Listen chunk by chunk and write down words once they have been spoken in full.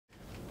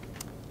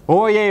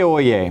Oyez,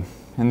 oyez.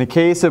 In the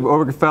case of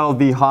Obergefell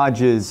v.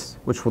 Hodges,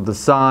 which will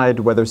decide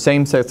whether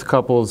same-sex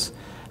couples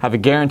have a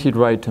guaranteed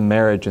right to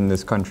marriage in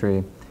this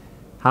country,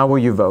 how will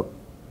you vote?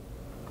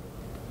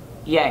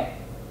 Yay.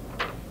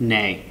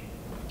 Nay.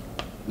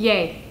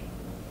 Yay.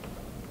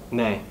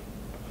 Nay.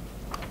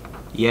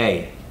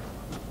 Yay.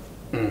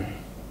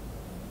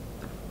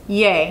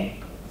 Yay.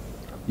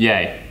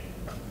 Yay.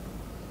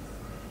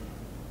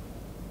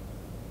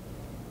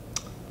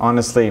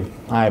 Honestly,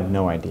 I have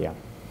no idea.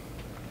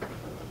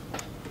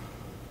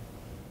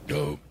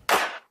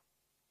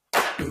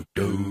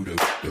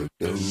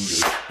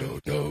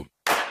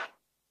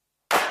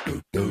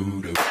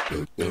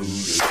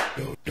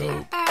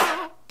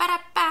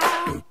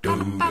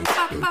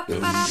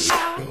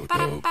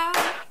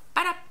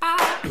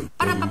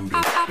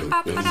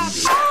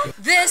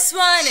 This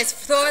one is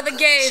for the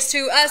gays,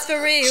 to us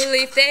for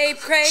relief they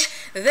pray.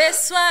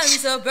 This one's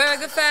so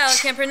Obergefell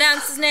can't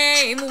pronounce his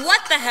name.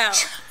 What the hell?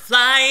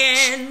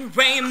 Flying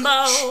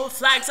rainbow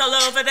flags all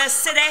over the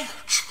city.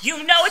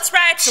 You know it's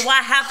right, so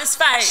I have this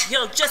fight.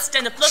 You'll just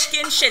end up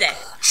looking shitty.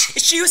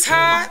 Issues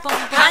hot,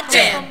 hot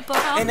damn.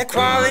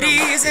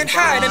 Inequalities and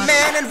high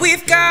demand, and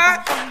we've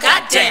got,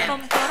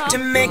 goddamn, to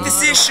make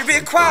this issue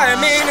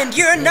requirement, and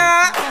you're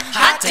not,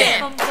 hot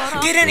damn,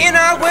 getting in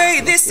our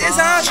way. This is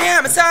our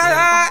jam, it's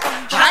our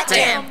hot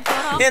damn.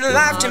 In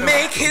life to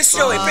make his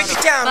story, break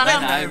it down.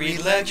 When I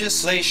read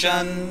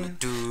legislation,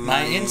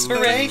 my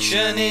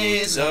inspiration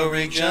is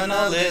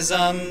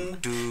originalism.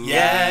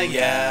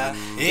 Yeah,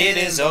 it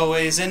is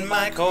always in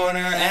my corner,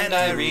 and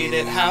I read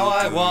it how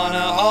I wanna.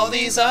 All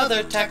these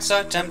other texts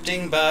are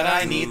tempting, but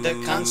I need the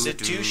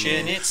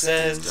Constitution. It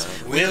says,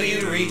 will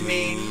you read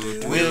me?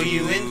 Will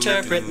you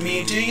interpret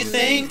me? Do you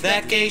think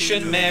that gays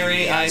should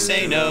marry? I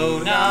say no,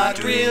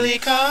 not really,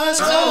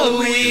 cause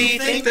we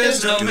think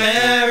there's no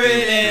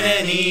merit in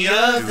any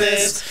of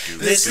this.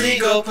 This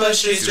legal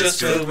push is just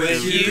filled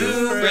with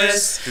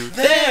hubris.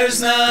 There's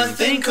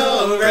nothing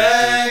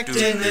correct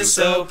in this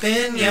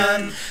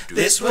opinion.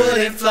 This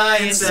wouldn't fly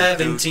in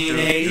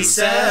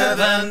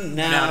 1787.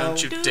 Now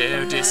don't you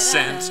dare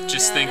dissent,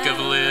 just think of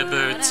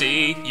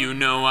liberty. You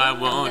know I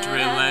won't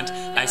relent.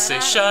 I say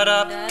shut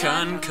up,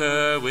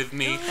 concur with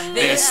me.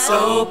 This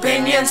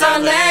opinion's our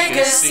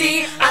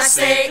legacy. I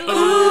say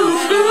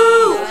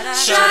ooh,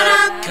 shut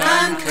up,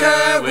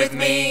 concur with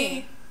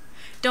me.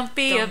 Don't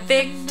be a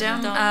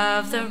victim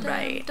of the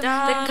right.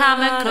 The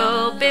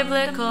comical,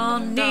 biblical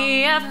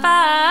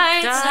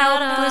neophytes,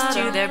 helpless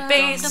to their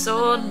base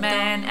old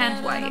men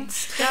and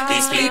whites.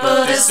 These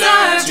people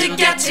deserve to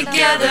get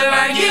together.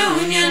 Our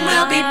union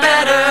will be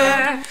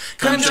better.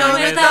 Come join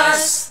with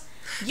us.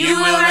 You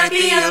will write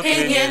the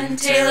opinion,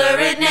 tailor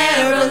it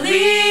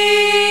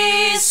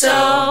narrowly.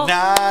 So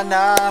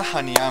Nah,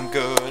 honey, I'm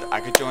good. I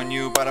could join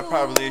you, but I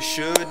probably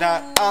should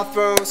not. I'll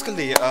throw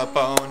Scalia a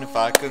bone. If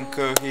I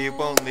concur, he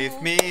won't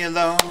leave me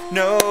alone.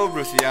 No,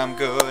 Ruthie, I'm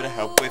good. I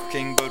help with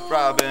King, but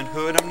Robin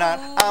Hood, I'm not.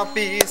 I'll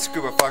be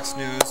screw up Fox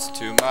News.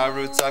 To my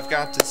roots, I've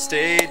got to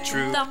stay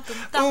true.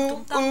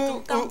 Ooh.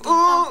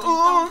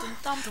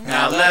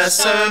 Now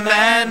lesser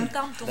men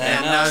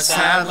than us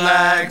have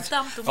lagged,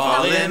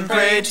 fallen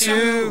prey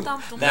to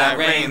that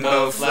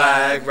rainbow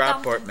flag.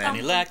 Report men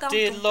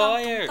elected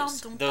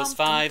lawyers, those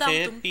 5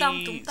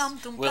 hippies,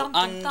 will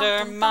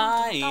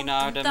undermine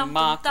our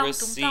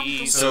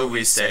democracy. So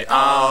we say,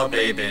 oh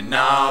baby,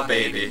 nah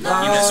baby, you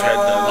misread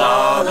the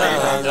law,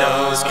 baby.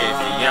 Those gay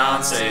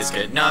fiancés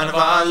get none of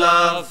our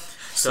love.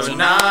 So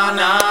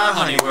nah,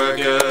 honey, we're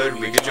good.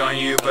 We could join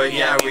you, but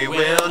yeah, we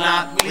will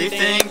not. We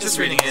think just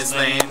reading is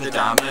lame. The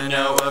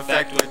domino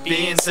effect would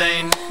be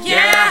insane.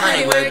 yeah,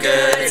 honey, we're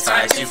good. It's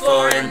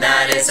 524, and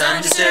that is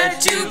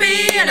understood to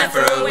be enough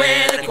for a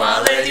win.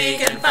 Equality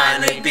can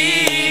finally be